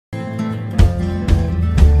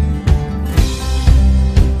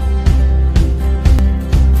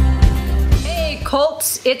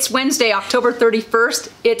Colts, it's Wednesday, October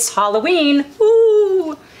 31st. It's Halloween.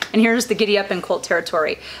 Woo! And here's the Giddy Up in Colt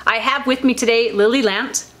territory. I have with me today Lily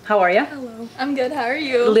Lant. How are you? Hello. I'm good. How are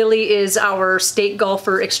you? Lily is our state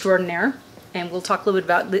golfer extraordinaire, and we'll talk a little bit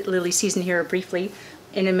about Lily's season here briefly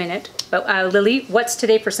in a minute. But Lily, what's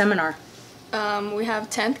today for seminar? We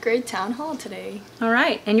have 10th grade town hall today. All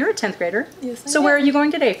right, and you're a 10th grader. Yes, I So am. where are you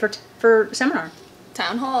going today for seminar?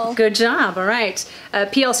 Town hall. Good job. All right.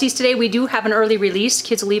 PLCs today, we do have an early release.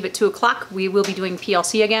 Kids will leave at 2 o'clock. We will be doing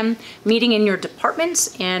PLC again, meeting in your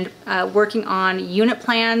departments and working on unit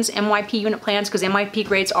plans, MYP unit plans, because MYP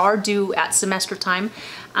grades are due at semester time,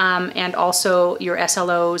 and also your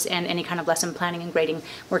SLOs and any kind of lesson planning and grading,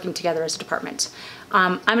 working together as a department.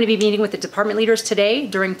 I'm going to be meeting with the department leaders today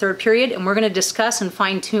during third period, and we're going to discuss and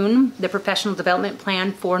fine-tune the professional development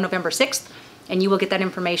plan for November 6th. And you will get that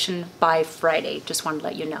information by Friday. Just wanted to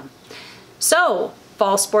let you know. So,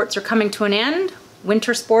 fall sports are coming to an end.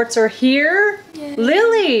 Winter sports are here. Yay.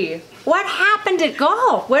 Lily, what happened at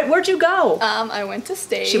golf? Where'd you go? I went to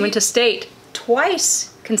state. She went to state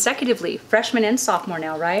twice consecutively, freshman and sophomore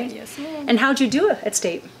now, right? Yes, ma'am. And how'd you do at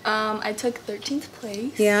state? I took 13th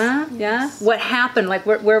place. Yeah, Yes. yeah. What happened? Like,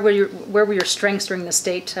 where were your strengths during the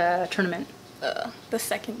state tournament? The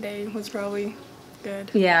second day was probably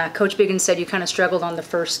good. Yeah, Coach Biggins said you kind of struggled on the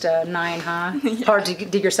first 9, huh? Yeah. Hard to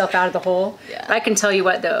dig yourself out of the hole. Yeah. I can tell you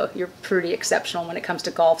what, though, you're pretty exceptional when it comes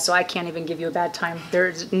to golf, so I can't even give you a bad time.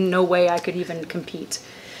 There's no way I could even compete.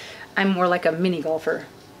 I'm more like a mini golfer,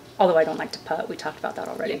 although I don't like to putt. We talked about that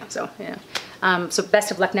already, Yeah. so yeah. So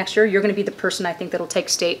best of luck next year. You're going to be the person I think that'll take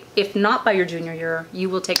state. If not by your junior year, you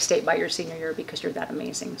will take state by your senior year because you're that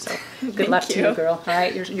amazing. So good luck to you, girl. All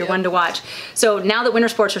right, you're one to watch. So now that winter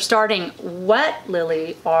sports are starting, what,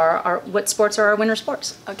 Lily, what sports are our winter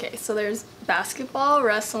sports? Okay, so there's basketball,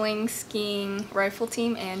 wrestling, skiing, rifle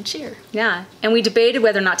team, and cheer. Yeah, and we debated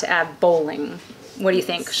whether or not to add bowling. What do you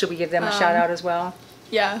think? Should we give them a shout out as well?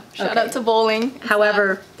 Yeah, shout Okay. out to bowling.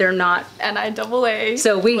 However, they're not. NIAA.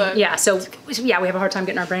 So we but- we have a hard time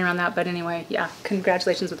getting our brain around that. But anyway, yeah,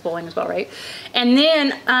 congratulations with bowling as well, right? And then,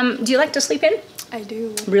 do you like to sleep in? I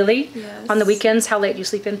do. Really? Yes. On the weekends, how late do you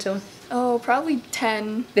sleep in till? Oh, probably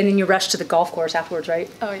 10. Then you rush to the golf course afterwards, right?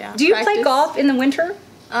 Oh, yeah. Do you play Practice. golf in the winter?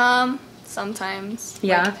 Sometimes.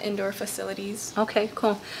 Yeah. Like indoor facilities. Okay,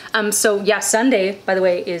 cool. So yeah, Sunday, by the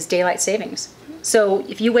way, is daylight savings. So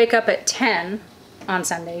if you wake up at 10 on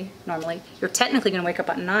Sunday, normally, you're technically going to wake up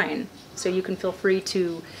at 9. So you can feel free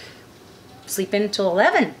to sleep in till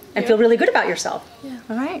 11 and feel really good about yourself. Yeah.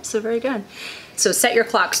 All right, so very good. So set your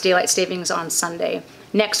clocks, daylight savings on Sunday.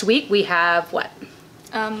 Next week we have what?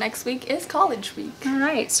 Next week is college week. All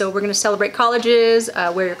right, so we're going to celebrate colleges,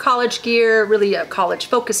 wear your college gear, really a college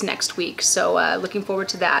focus next week. So looking forward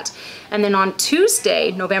to that. And then on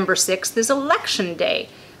Tuesday, November 6th, is election day,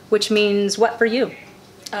 which means what for you?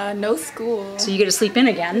 No school. So you get to sleep in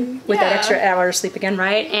again with that Yeah. extra hour of sleep again,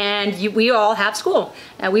 right? And we all have school.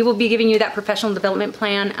 We will be giving you that professional development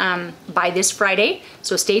plan by this Friday.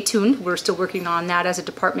 So stay tuned. We're still working on that as a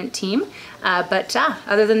department team. But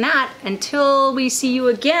other than that, until we see you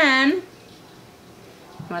again,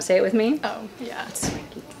 you want to say it with me? Oh, yeah.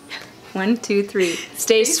 1, 2, 3.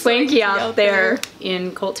 Stay swanky out there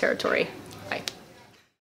in Colt territory.